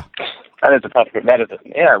 Yeah. That is a tough group.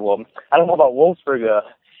 Well, I don't know about Wolfsburg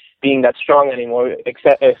being that strong anymore,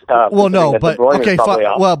 except if but we know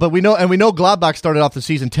Gladbach started off the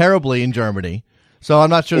season terribly in Germany. So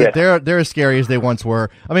I'm not sure that they're as scary as they once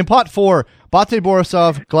were. I mean, pot 4, Bate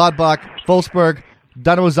Borisov, Gladbach, Wolfsburg,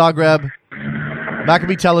 Dinamo Zagreb,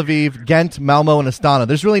 Maccabi Tel Aviv, Ghent, Malmo, and Astana.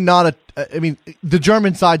 There's really not the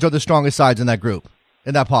German sides are the strongest sides in that group,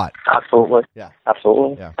 in that pot. Absolutely. Yeah.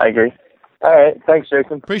 Absolutely. Yeah. I agree. All right. Thanks,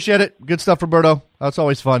 Jason. Appreciate it. Good stuff, Roberto. That's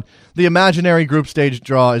always fun. The imaginary group stage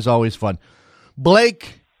draw is always fun.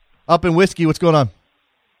 Blake, up in Whiskey, what's going on?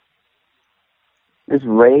 This is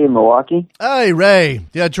Ray in Milwaukee. Hey, Ray.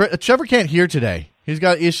 Yeah, Trevor can't hear today. He's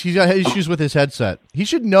got issues with his headset. He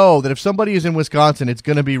should know that if somebody is in Wisconsin, it's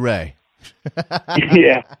going to be Ray.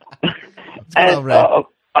 Yeah. And, Ray? Well,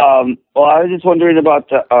 I was just wondering about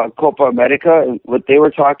the Copa America and what they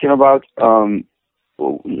were talking about. They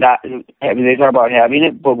talked about having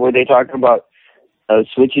it, but were they talking about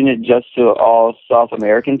switching it just to all South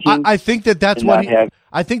American teams? I think that's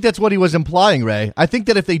what he was implying, Ray. I think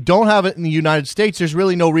that if they don't have it in the United States, there's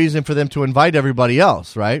really no reason for them to invite everybody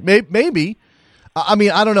else, right? Maybe. I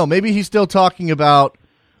mean, I don't know. Maybe he's still talking about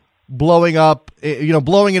blowing it up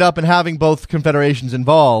and having both confederations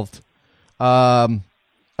involved. I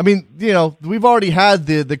mean, we've already had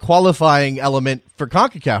the qualifying element for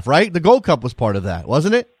CONCACAF, right? The Gold Cup was part of that,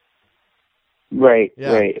 wasn't it? Right,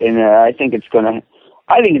 yeah. Right. And I think it's going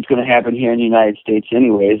to happen here in the United States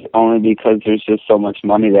anyways, only because there's just so much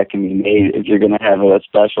money that can be made if you're going to have a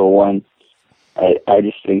special one. I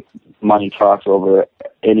just think money talks over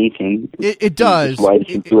anything. It does. That's why the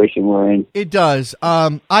situation we're in. It does.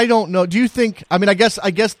 I don't know. Do you think? I mean, I guess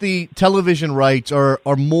the television rights are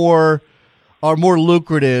more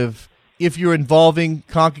lucrative if you're involving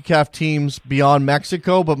CONCACAF teams beyond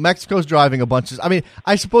Mexico. But Mexico's driving a bunch of. I mean,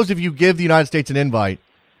 I suppose if you give the United States an invite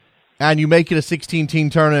and you make it a 16-team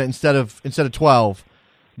tournament instead of 12,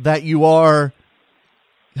 that you are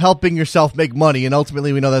helping yourself make money, and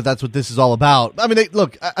ultimately we know that that's what this is all about. I mean,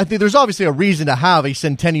 I think there's obviously a reason to have a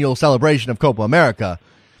centennial celebration of Copa America.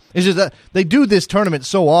 It's just that they do this tournament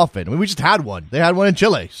so often. I mean, we just had one. They had one in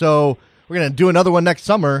Chile, so we're going to do another one next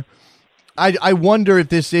summer. I wonder if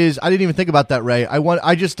this is. I didn't even think about that, Ray.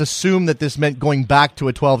 I just assumed that this meant going back to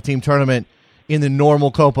a 12-team tournament in the normal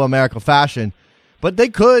Copa America fashion. But they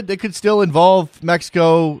could still involve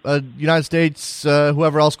Mexico, United States,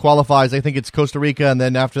 whoever else qualifies. I think it's Costa Rica, and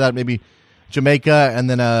then after that maybe Jamaica, and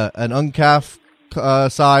then an UNCAF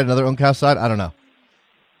side, another UNCAF side. I don't know.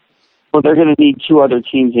 Well, they're going to need 2 other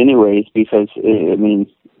teams anyways, because and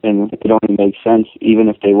it only makes sense. Even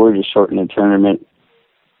if they were to shorten the tournament,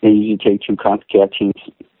 they usually take 2 CONCACAF teams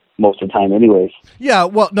most of the time anyways. Yeah,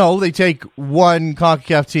 well, no, they take one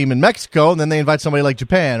CONCACAF team in Mexico, and then they invite somebody like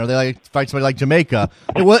Japan, or they invite somebody like Jamaica.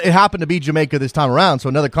 It happened to be Jamaica this time around, so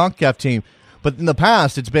another CONCACAF team. But in the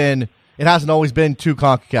past, it hasn't always been 2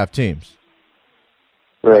 CONCACAF teams.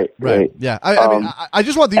 Right. Yeah, I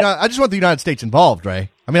just want the United States involved, Ray.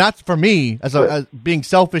 I mean, that's for me as being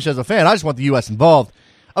selfish as a fan. I just want the U.S. involved.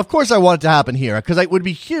 Of course, I want it to happen here because it would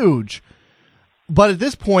be huge. But at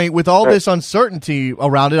this point, with all this uncertainty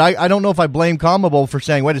around it, I don't know if I blame CONMEBOL for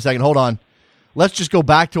saying, wait a second, hold on. Let's just go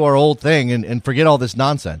back to our old thing and forget all this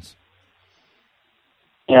nonsense.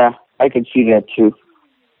 Yeah, I could see that too.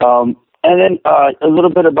 And then a little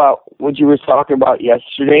bit about what you were talking about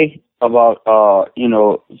yesterday about,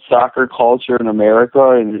 soccer culture in America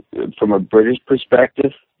and from a British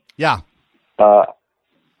perspective. Yeah. I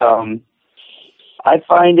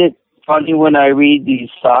find it funny when I read these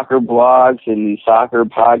soccer blogs and these soccer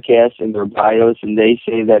podcasts and their bios, and they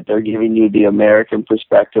say that they're giving you the American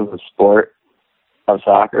perspective of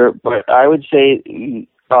soccer. But I would say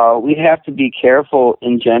we have to be careful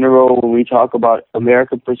in general when we talk about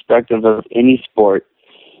American perspective of any sport,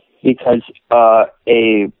 because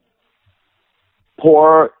a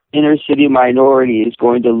poor inner city minority is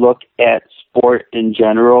going to look at sport in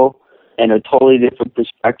general in a totally different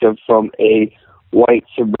perspective from a white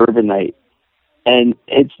suburbanite. And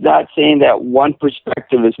it's not saying that one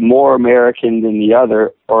perspective is more American than the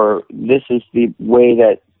other, or this is the way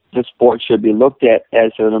that the sport should be looked at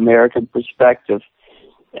as an American perspective.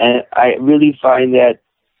 And I really find that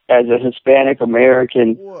as a Hispanic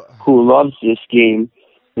American who loves this game,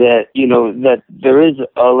 that, you know, that there is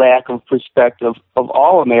a lack of perspective, of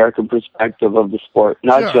all American perspective of the sport,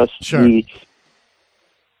 not just the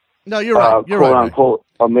no, you're right. You're quote right, unquote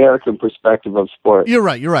American perspective of sport. You're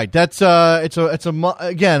right. You're right. That's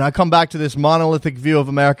again, I come back to this monolithic view of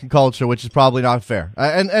American culture, which is probably not fair.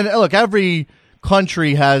 And look, every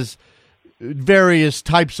country has various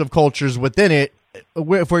types of cultures within it.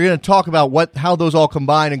 If we're going to talk about how those all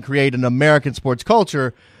combine and create an American sports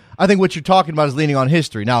culture, I think what you're talking about is leaning on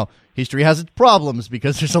history. Now, history has its problems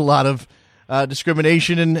because there's a lot of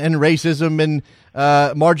discrimination and racism and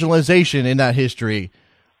marginalization in that history.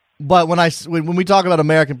 But when we talk about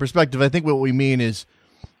American perspective, I think what we mean is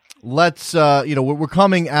let's we're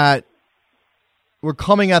coming at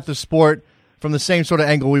the sport from the same sort of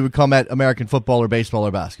angle we would come at American football or baseball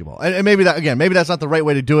or basketball. And maybe that's not the right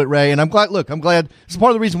way to do it, Ray. And I'm glad it's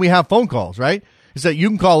part of the reason we have phone calls, right? Is that you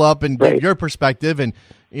can call up and give your perspective, and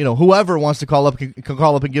whoever wants to call up can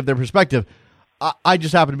call up and give their perspective. I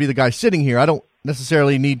just happen to be the guy sitting here. I don't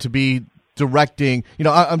necessarily need to be directing.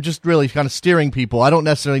 I'm just really kind of steering people. I don't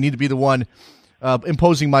necessarily need to be the one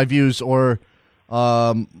imposing my views or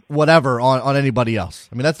whatever on anybody else.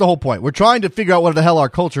 I mean, that's the whole point. We're trying to figure out what the hell our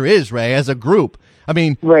culture is, Ray, as a group. I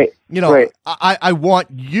mean, I want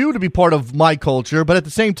you to be part of my culture, but at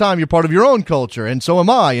the same time, you're part of your own culture, and so am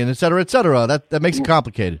I, and et cetera, et cetera. That makes it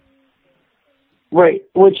complicated. Right,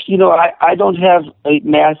 which, I don't have a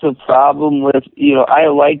massive problem with,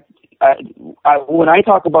 when I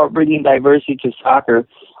talk about bringing diversity to soccer,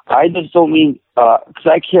 I just don't mean, because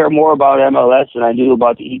I care more about MLS than I do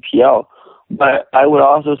about the EPL. But I would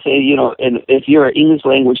also say, and if you're an English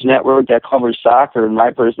language network that covers soccer, in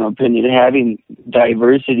my personal opinion, having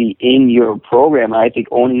diversity in your program, I think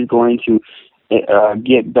only is going to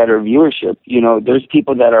get better viewership. There's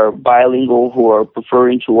people that are bilingual who are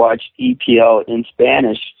preferring to watch EPL in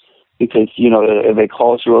Spanish because, of a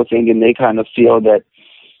cultural thing, and they kind of feel that,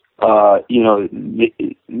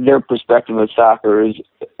 their perspective of soccer is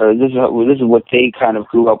this is what they kind of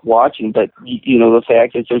grew up watching. But the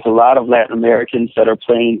fact is, there's a lot of Latin Americans that are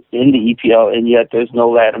playing in the EPL, and yet there's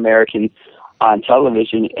no Latin American on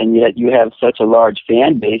television, and yet you have such a large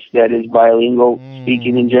fan base that is bilingual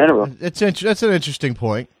speaking in general. That's an interesting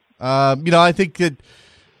point. I think that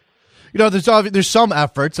there's some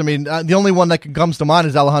efforts. I mean, the only one that comes to mind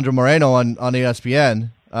is Alejandro Moreno on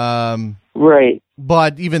ESPN. Right.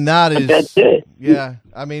 But even that is, that's it. Yeah.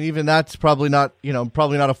 I mean, even that's probably not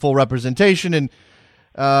a full representation, and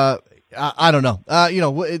I don't know.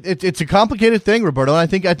 It's a complicated thing, Roberto. And I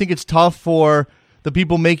think it's tough for the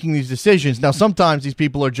people making these decisions. Now, sometimes these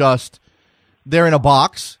people are they're in a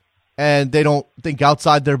box and they don't think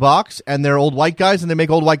outside their box, and they're old white guys and they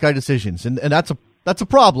make old white guy decisions, and that's a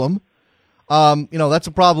problem. That's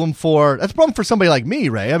a problem for somebody like me,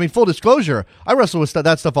 Ray. I mean, full disclosure, I wrestle with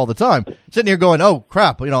that stuff all the time. Sitting here going, "Oh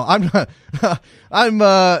crap!" I'm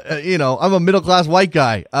a middle class white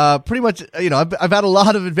guy. Pretty much, I've had a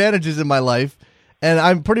lot of advantages in my life, and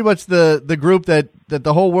I'm pretty much the group that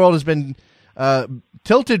the whole world has been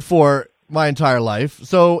tilted for my entire life.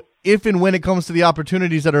 So if and when it comes to the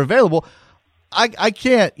opportunities that are available, I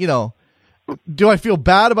can't. Do I feel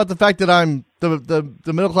bad about the fact that I'm the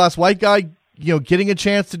middle class white guy? Getting a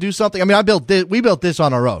chance to do something. I mean, we built this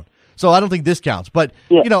on our own, so I don't think this counts. But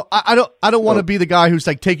I don't want to be the guy who's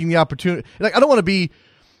like taking the opportunity. Like I don't want to be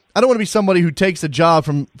somebody who takes a job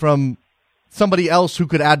from somebody else who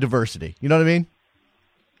could add diversity. You know what I mean?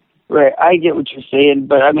 Right. I get what you're saying,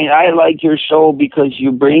 but I mean, I like your show because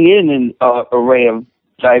you bring in an array of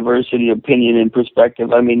diversity, opinion, and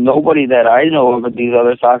perspective. I mean, nobody that I know of at these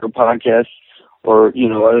other soccer podcasts or,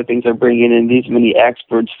 other things are bringing in these many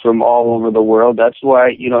experts from all over the world. That's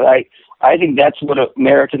why, I think that's what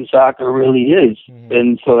American soccer really is. Mm-hmm.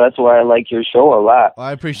 And so that's why I like your show a lot. Well,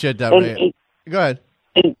 I appreciate that, Ray. Go ahead.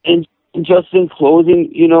 And just in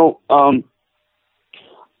closing,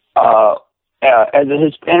 as a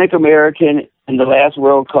Hispanic American in the last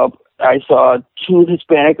World Cup, I saw two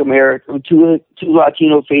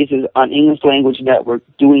Latino faces on English language network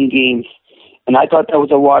doing games. And I thought that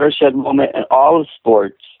was a watershed moment in all of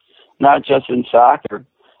sports, not just in soccer.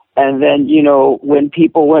 And then, when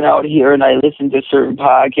people went out here and I listened to certain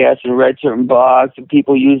podcasts and read certain blogs, and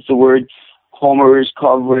people used the word homerish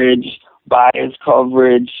coverage, biased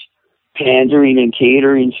coverage, pandering and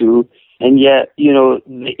catering to, and yet,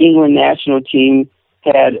 the England national team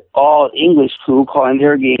had all English crew calling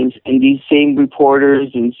their games, and these same reporters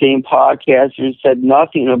and same podcasters said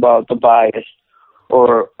nothing about the bias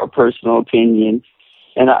or a personal opinion.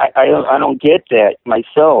 And I don't get that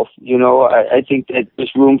myself. I think that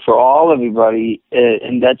there's room for everybody,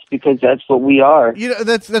 and that's because that's what we are.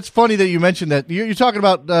 That's funny that you mentioned that. You're talking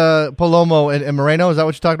about Palomo and Moreno. Is that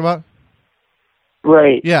what you're talking about?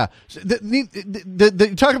 Right. Yeah. You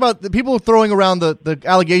talk about the people throwing around the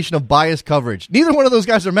allegation of biased coverage. Neither one of those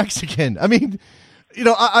guys are Mexican. I mean,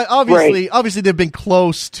 obviously they've been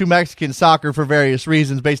close to Mexican soccer for various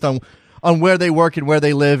reasons based on where they work and where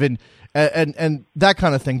they live and that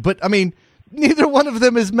kind of thing. But I mean, neither one of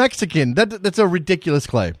them is Mexican. That's a ridiculous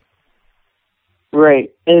claim.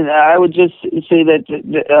 Right, and I would just say that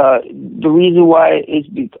the reason why is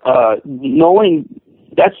knowing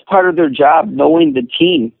that's part of their job, knowing the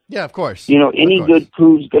team. Yeah, of course. Any good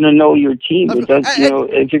crew's going to know your team.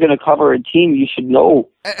 If you're going to cover a team, you should know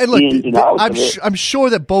the ins and outs of it. I'm sure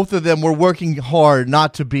that both of them were working hard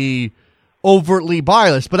not to be overtly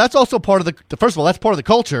biased, but that's also part of the first of all, that's part of the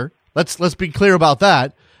culture. Let's be clear about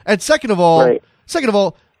that. And second of all,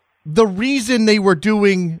 the reason they were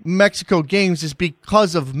doing Mexico games is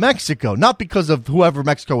because of Mexico, not because of whoever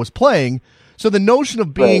Mexico was playing. So the notion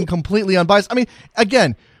of being completely unbiased, I mean,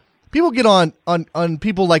 again, people get on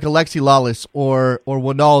people like Alexi Lalas or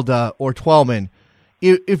Winalda or Twellman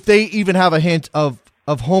if they even have a hint of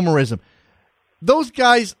homerism. Those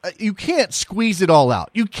guys, you can't squeeze it all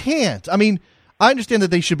out. You can't. I mean, I understand that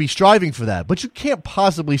they should be striving for that, but you can't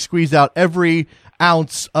possibly squeeze out every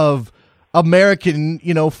ounce of American,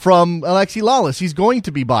 from Alexi Lalas. He's going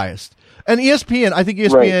to be biased. And ESPN, I think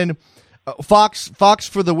ESPN, Fox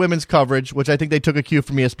for the women's coverage, which I think they took a cue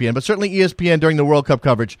from ESPN, but certainly ESPN during the World Cup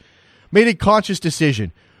coverage, made a conscious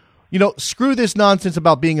decision. Screw this nonsense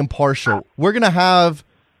about being impartial. We're going to have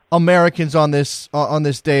Americans on this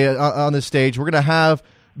stage. We're going to have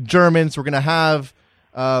Germans. We're going to have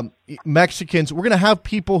Mexicans. We're going to have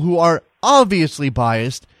people who are obviously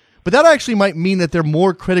biased, but that actually might mean that they're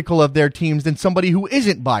more critical of their teams than somebody who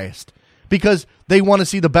isn't biased because they want to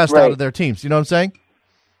see the best out of their teams. You know what I'm saying?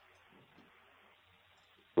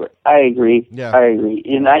 I agree. Yeah. I agree.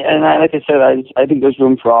 And I like I said, I think there's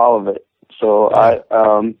room for all of it. So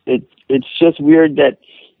it's just weird that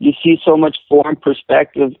you see so much foreign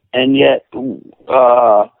perspective, and yet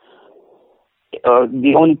the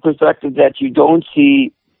only perspective that you don't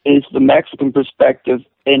see is the Mexican perspective,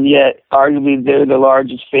 and yet arguably they're the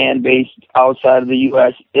largest fan base outside of the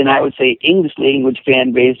U.S., and I would say English language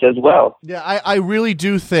fan base as well. Yeah, I really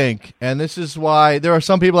do think, and this is why there are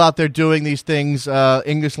some people out there doing these things,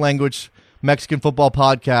 English language Mexican football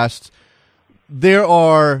podcasts. There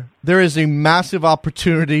is a massive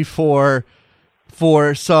opportunity for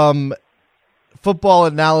some football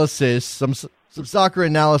analysis, some soccer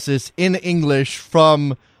analysis in English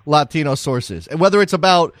from Latino sources, and whether it's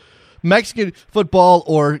about Mexican football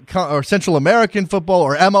or Central American football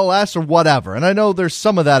or MLS or whatever. And I know there's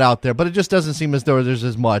some of that out there, but it just doesn't seem as though there's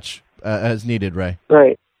as much as needed, Ray.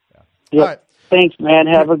 Right. Yeah. All right. Thanks, man.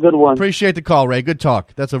 Have a good one. Appreciate the call, Ray. Good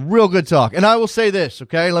talk. That's a real good talk. And I will say this,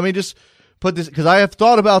 okay? Let me just put this, because I have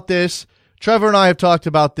thought about this. Trevor and I have talked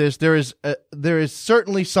about this. There is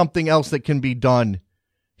certainly something else that can be done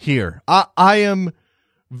here. I am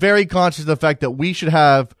very conscious of the fact that we should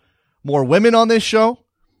have more women on this show,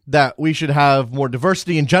 that we should have more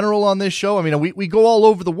diversity in general on this show. I mean, we go all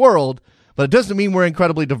over the world, but it doesn't mean we're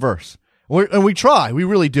incredibly diverse. And we try. We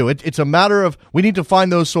really do. It's a matter of we need to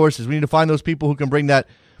find those sources. We need to find those people who can bring that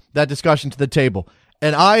discussion to the table.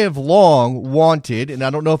 And I have long wanted, and I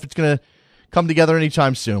don't know if it's going to come together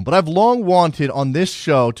anytime soon, but I've long wanted on this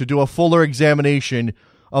show to do a fuller examination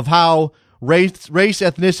of how race,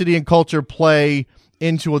 ethnicity, and culture play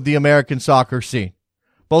into the American soccer scene,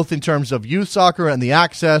 both in terms of youth soccer and the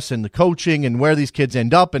access and the coaching and where these kids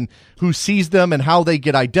end up and who sees them and how they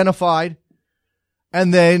get identified.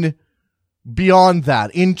 And then beyond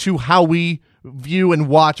that, into how we view and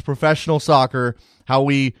watch professional soccer, how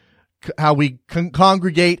we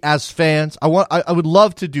congregate as fans. I would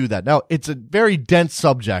love to do that. Now, it's a very dense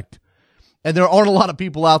subject, and there aren't a lot of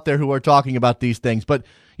people out there who are talking about these things. But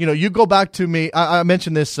you go back to me. I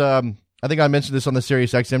mentioned this. I think I mentioned this on the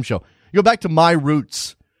Sirius XM show. You go back to my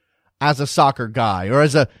roots as a soccer guy, or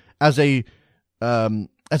as a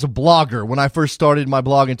blogger when I first started my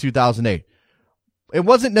blog in 2008. It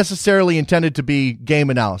wasn't necessarily intended to be game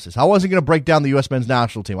analysis. I wasn't going to break down the U.S. men's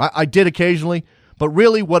national team. I did occasionally, but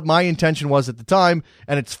really what my intention was at the time,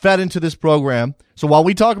 and it's fed into this program. So while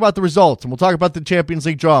we talk about the results, and we'll talk about the Champions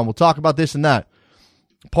League draw, and we'll talk about this and that,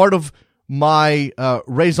 part of my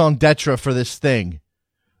raison d'etre for this thing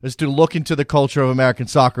is to look into the culture of American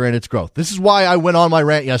soccer and its growth. This is why I went on my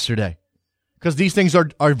rant yesterday, because these things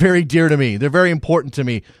are very dear to me. They're very important to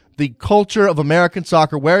me. The culture of American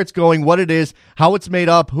soccer, where it's going, what it is, how it's made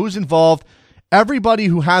up, who's involved, everybody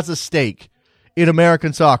who has a stake in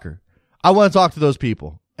American soccer. I want to talk to those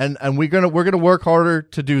people, and we're gonna work harder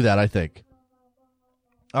to do that, I think.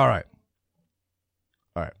 All right.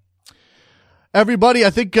 Everybody,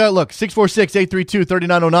 I think, look,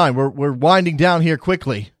 646-832-3909. We're winding down here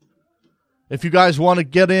quickly. If you guys want to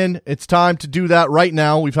get in, it's time to do that right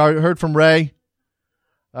now. We've heard from Ray.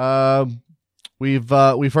 We've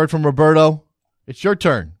heard from Roberto. It's your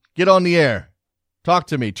turn. Get on the air. Talk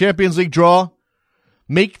to me. Champions League draw.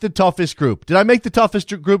 Make the toughest group. Did I make the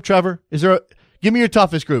toughest group, Trevor? Give me your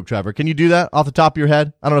toughest group, Trevor. Can you do that off the top of your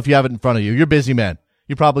head? I don't know if you have it in front of you. You're a busy, man.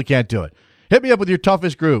 You probably can't do it. Hit me up with your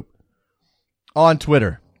toughest group on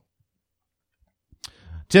Twitter.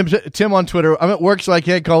 Tim on Twitter. I'm at work, so I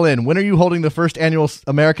can't call in. When are you holding the first annual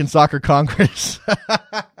American Soccer Congress?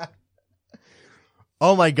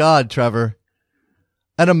 Oh, my God, Trevor.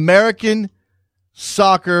 An American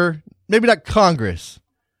soccer, maybe not Congress,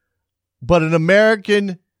 but an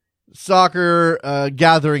American soccer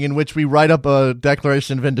gathering in which we write up a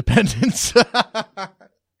Declaration of Independence.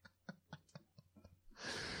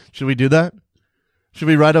 Should we do that? Should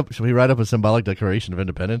we write up a symbolic Declaration of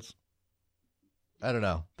Independence? I don't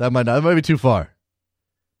know. That might be too far.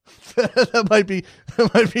 that might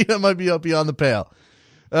be up beyond the pale.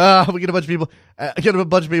 We get a bunch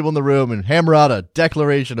of people in the room and hammer out a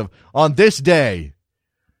declaration of, on this day,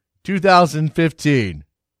 2015,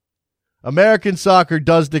 American soccer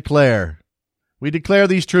does declare. We declare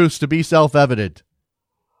these truths to be self-evident,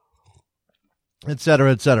 et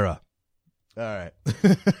cetera, et cetera. All right.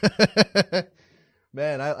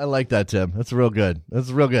 Man, I like that, Tim. That's real good.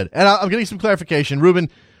 And I'm getting some clarification. Ruben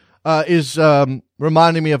is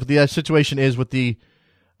reminding me of the situation is with the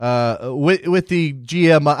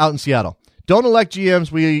GM out in Seattle. Don't elect GMs.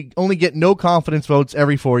 We only get no confidence votes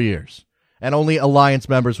every 4 years, and only alliance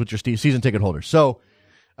members with your season ticket holders. So,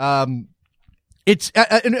 it's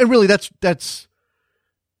and really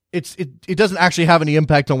it doesn't actually have any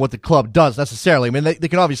impact on what the club does necessarily. I mean, they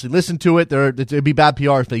can obviously listen to it. It'd be bad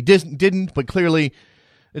PR if they didn't, but clearly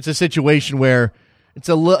it's a situation where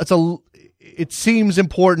it seems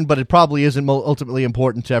important, but it probably isn't ultimately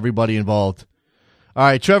important to everybody involved. All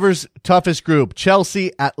right, Trevor's toughest group: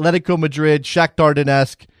 Chelsea, Atletico Madrid, Shakhtar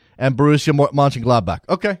Donetsk, and Borussia Mönchengladbach.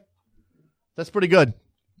 Okay, that's pretty good.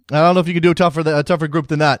 I don't know if you could do a tougher group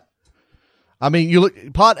than that. I mean, you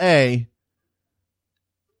look Pot A.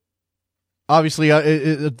 Obviously, some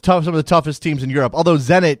of the toughest teams in Europe. Although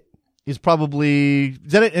Zenit is probably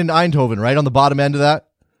and Eindhoven, right on the bottom end of that.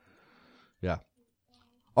 Yeah,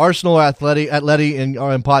 Arsenal, Atleti,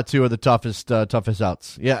 in Pot 2 are the toughest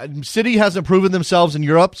outs. Yeah, City hasn't proven themselves in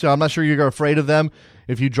Europe, so I'm not sure you're afraid of them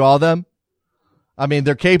if you draw them. I mean,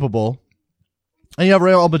 they're capable, and you have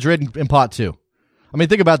Real Madrid in Pot 2. I mean,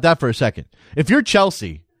 think about that for a second. If you're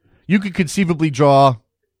Chelsea, you could conceivably draw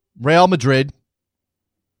Real Madrid,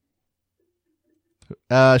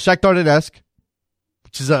 Shakhtar Donetsk,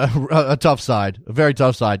 which is a tough side, a very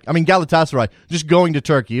tough side. I mean, Galatasaray, just going to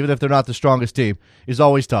Turkey, even if they're not the strongest team, is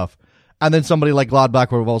always tough. And then somebody like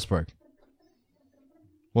Gladbach or Wolfsburg.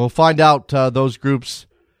 We'll find out those groups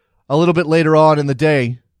a little bit later on in the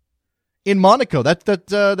day in Monaco. That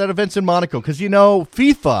event's in Monaco because,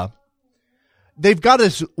 FIFA, they've got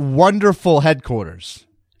this wonderful headquarters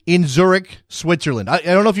in Zurich, Switzerland. I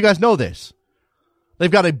don't know if you guys know this.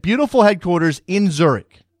 They've got a beautiful headquarters in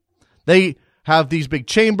Zurich. They have these big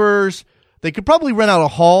chambers. They could probably rent out a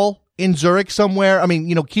hall in Zurich somewhere. I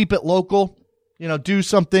mean, keep it local, do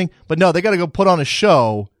something. But no, they got to go put on a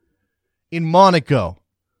show in Monaco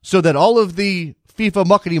so that all of the FIFA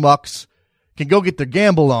muckety-mucks can go get their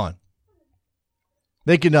gamble on.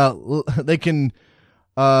 They can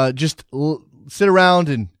just sit around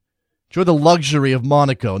and enjoy the luxury of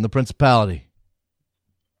Monaco and the Principality.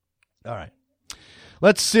 All right.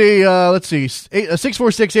 Let's see.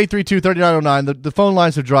 646-832-3909. The phone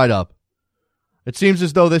lines have dried up. It seems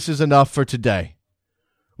as though this is enough for today.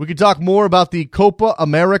 We could talk more about the Copa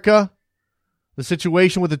America, the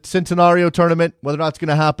situation with the Centenario tournament, whether or not it's going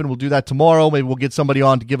to happen. We'll do that tomorrow. Maybe we'll get somebody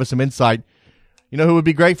on to give us some insight. You know who would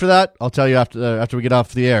be great for that? I'll tell you after we get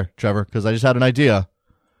off the air, Trevor, because I just had an idea.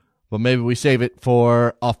 But maybe we save it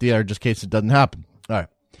for off the air just in case it doesn't happen. All right.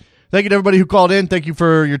 Thank you to everybody who called in. Thank you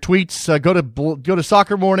for your tweets. Go to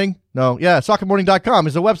Soccer Morning. soccermorning.com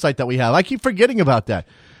is the website that we have. I keep forgetting about that.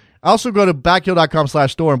 I also go to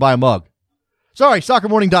backheel.com/store and buy a mug. Sorry,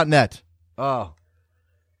 soccermorning.net. Oh.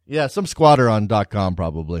 Yeah, some squatter on .com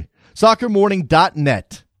probably.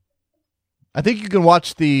 Soccermorning.net I think you can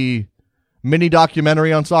watch the mini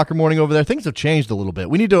documentary on Soccer Morning over there. Things have changed a little bit.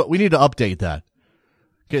 We need to update that.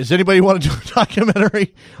 Okay, does anybody want to do a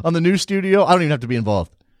documentary on the new studio? I don't even have to be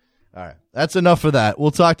involved. All right, that's enough for that.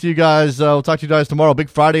 We'll talk to you guys. Tomorrow. Big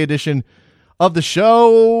Friday edition of the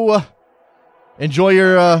show. Enjoy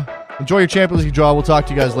your Champions League draw. We'll talk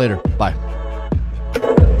to you guys later. Bye.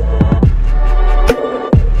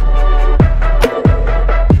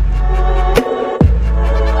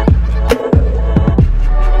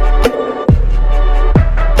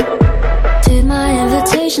 Did my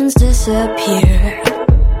invitations disappear?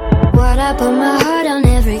 What I put my